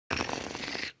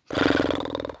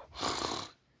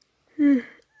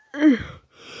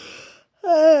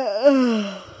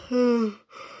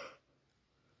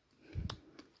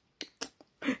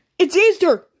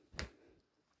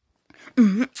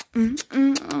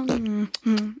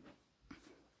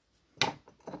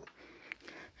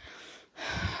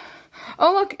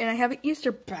and I have an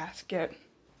Easter basket.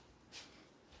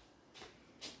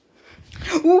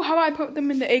 Ooh, how about I put them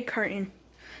in the egg carton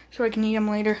so I can eat them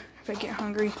later if I get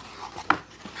hungry.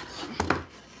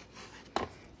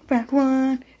 Back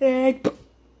one egg.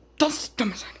 That's the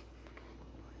dumbest thing.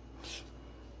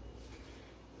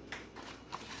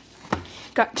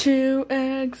 Got 2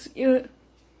 eggs. Yeah.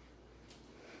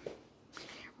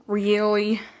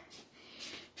 Really?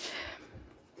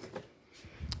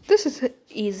 This is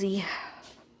easy.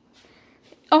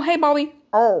 Oh, hey, Bobby.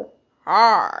 Oh,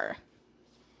 hi.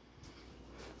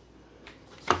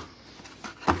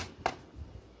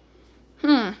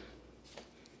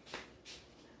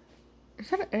 Is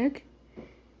that an egg?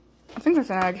 I think that's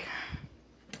an egg.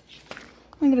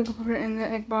 I'm gonna go put it in the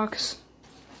egg box.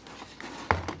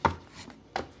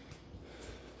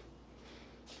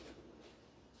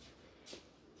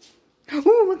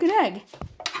 Ooh, look, an egg.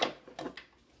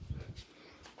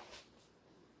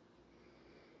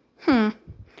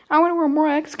 I wonder where more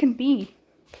eggs can be.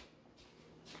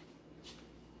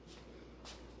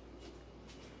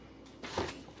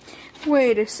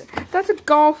 Wait a sec. That's a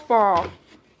golf ball.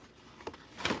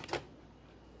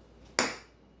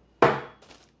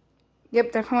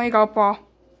 Yep, definitely a golf ball.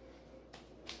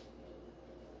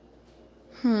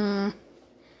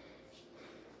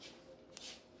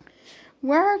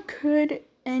 Where could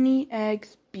any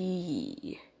eggs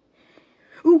be?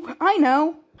 Ooh, I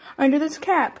know. Under this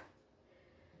cap.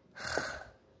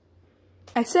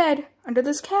 I said, under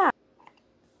this cap.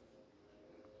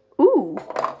 Ooh.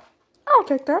 I'll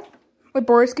take that. Wait,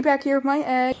 Boris, get back here with my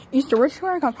egg. Easter, where's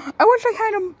your egg? I wish I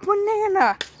had a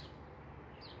banana.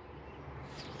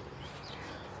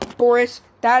 Boris,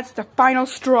 that's the final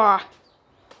straw.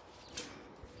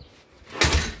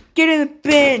 Get in the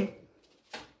bin.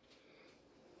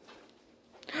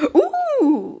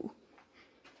 Ooh.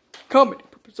 Comedy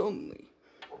purpose only.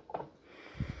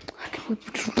 I can't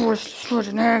believe Boris destroyed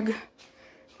an egg.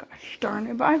 Gosh darn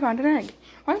it, but I found an egg.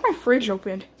 Why is my fridge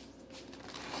open?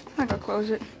 I'm gonna close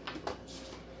it.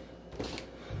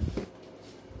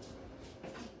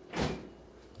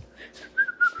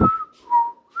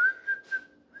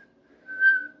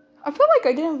 I feel like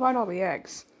I didn't find all the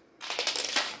eggs.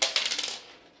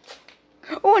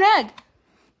 Oh, an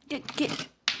egg!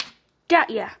 Got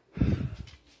ya.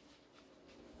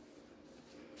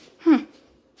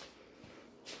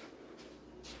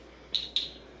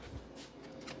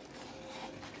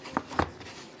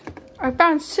 I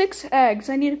found 6 eggs.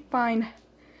 I need to find,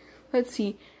 let's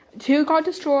see, 2 got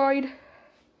destroyed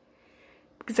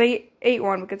because I ate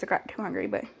one because I got too hungry,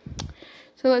 but,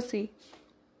 so let's see.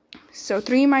 So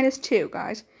 3 minus 2,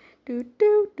 guys. 1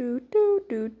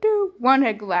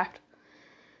 egg left.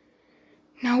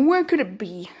 Now where could it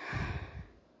be?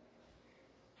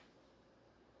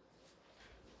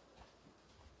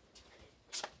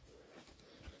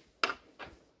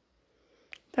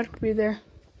 That could be there.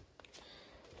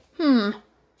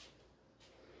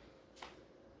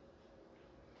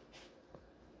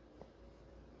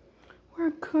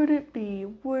 Where could it be?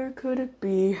 Where could it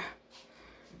be?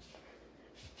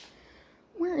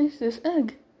 Where is this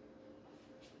egg?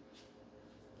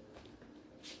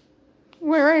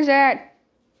 Where is that?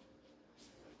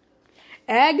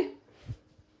 Egg?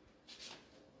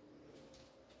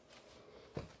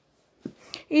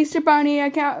 Easter Bunny,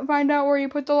 I can't find out where you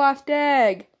put the last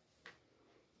egg.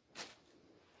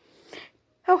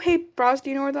 Oh, hey, Bros, do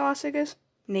you know where the last egg is?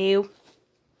 No.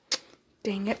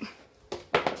 Dang it.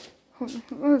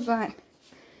 What was that?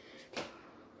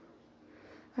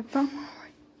 I found one.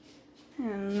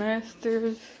 Unless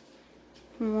there's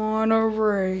one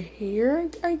over here,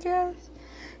 I guess?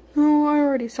 No, I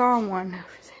already saw one over there.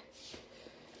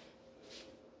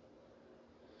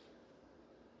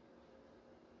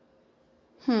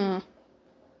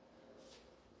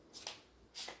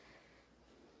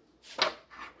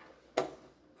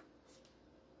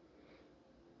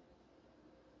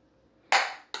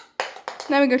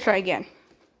 Now we go try again.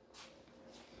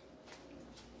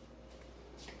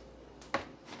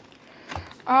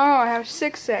 Oh, I have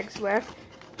 6 eggs left.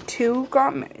 2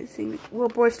 got missing. Little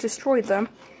boys destroyed them.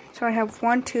 So I have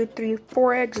 1, 2, 3,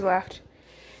 4 eggs left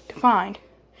to find.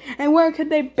 And where could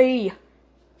they be?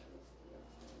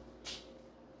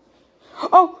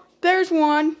 Oh, there's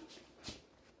one.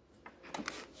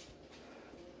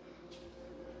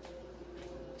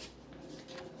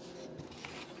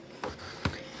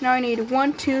 Now I need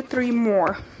 1, 2, 3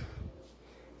 more.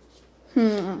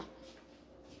 If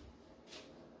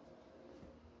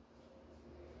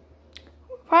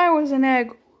I was an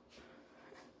egg...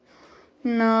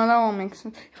 No, that won't make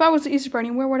sense. If I was the Easter Bunny,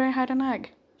 where would I have had an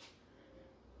egg?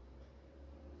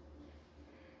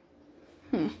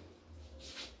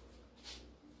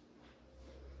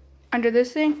 under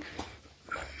this thing.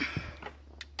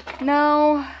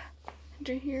 No.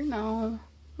 Under here, no.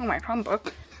 Oh, my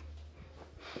Chromebook.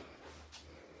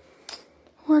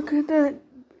 Where could the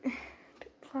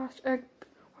last egg?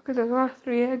 Where could the last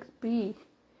 3 eggs be?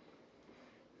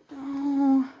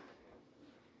 Oh.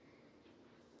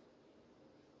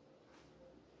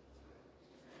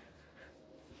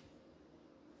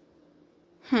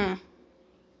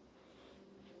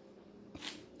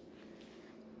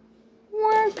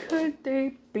 Where could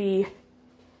they be?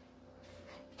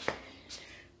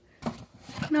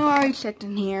 No, I already checked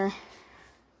in here.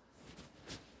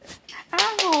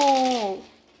 Ow!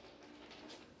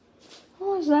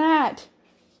 What was that?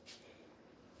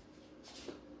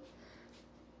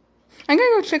 I'm gonna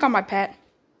go check on my pet.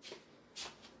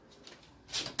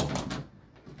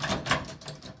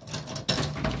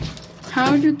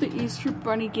 How did the Easter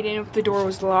Bunny get in if the door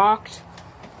was locked?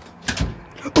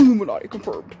 Illuminati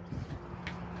confirmed.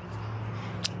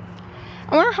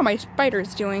 I wonder how my spider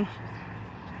is doing.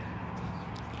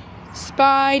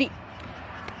 Spidey.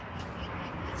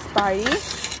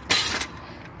 Spidey.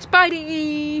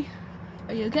 Spidey.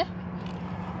 Are you okay?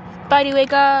 Spidey,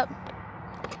 wake up.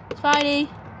 Spidey.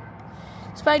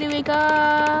 Spidey, wake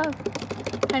up.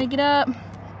 Trying to get up.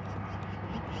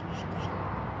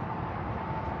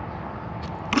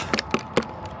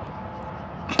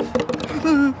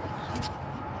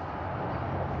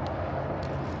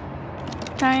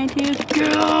 Trying to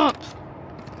get up.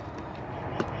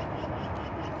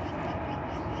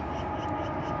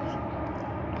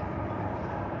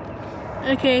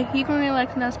 Okay, you can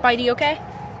relax now, Spidey, okay?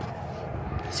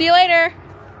 See you later.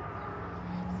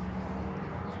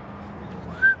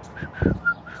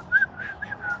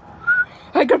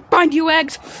 I can find you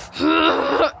eggs.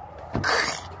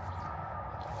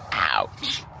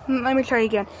 Ouch. Let me try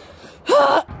again.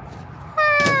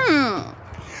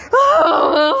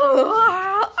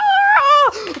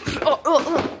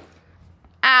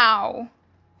 Ow.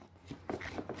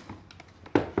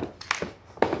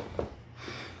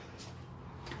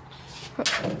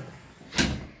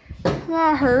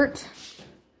 That hurt.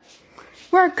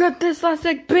 Where could this last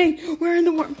egg be? Where in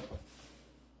the world?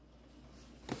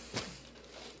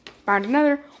 Found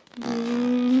another.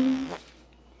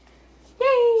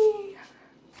 Yay!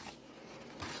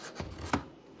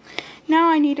 Now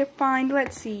I need to find,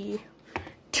 let's see,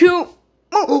 2.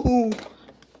 Oh!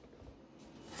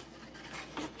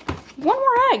 1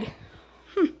 more egg.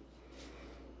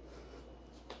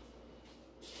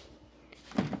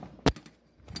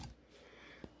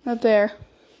 Not there.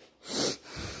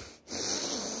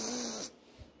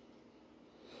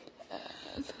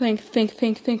 Think.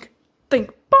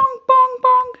 Bong, bong,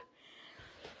 bong.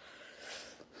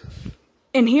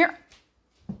 In here.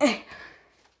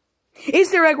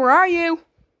 Easter egg, where are you?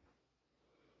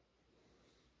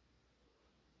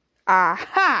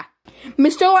 Aha!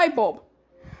 Mr. Lightbulb.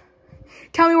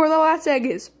 Tell me where the last egg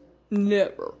is.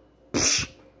 Never.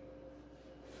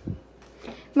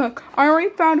 Look, I already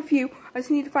found a few. I just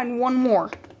need to find 1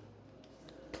 more.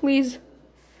 Please.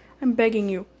 I'm begging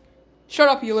you. Shut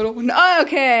up, you little...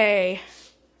 Okay.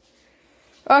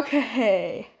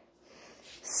 Okay.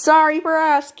 Sorry for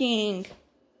asking.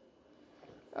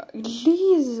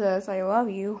 Jesus, I love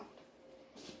you.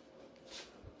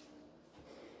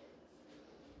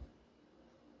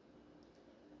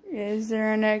 Is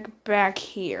there an egg back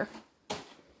here?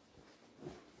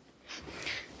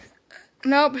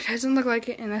 Nope, it doesn't look like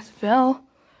it in this bill.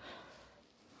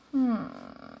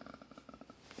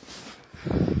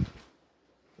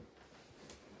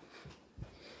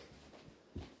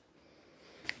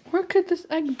 Where could this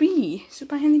egg be? Is it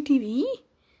behind the TV?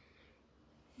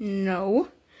 No.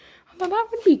 Although that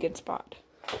would be a good spot.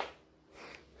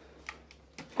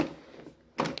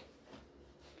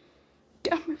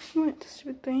 Get off my foot,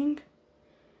 stupid thing.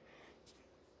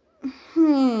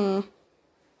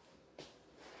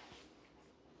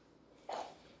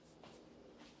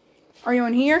 Are you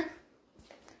in here?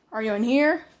 Are you in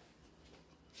here?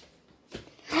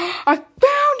 I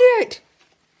found it!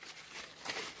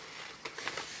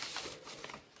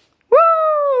 Woo!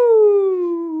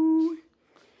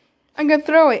 I'm gonna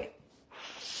throw it.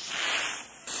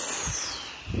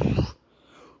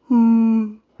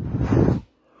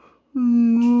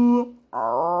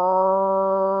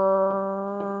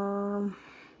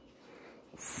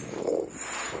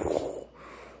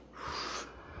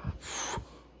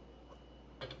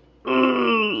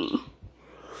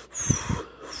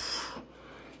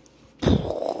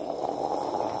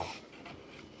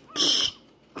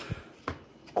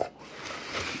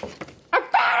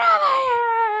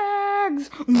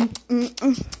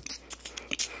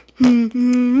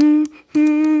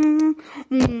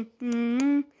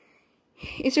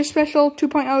 Easter Special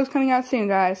 2.0 is coming out soon,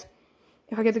 guys.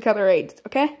 If I get the color rates,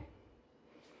 okay?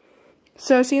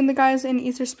 So, see you guys in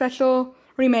Easter Special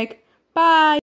Remake. Bye!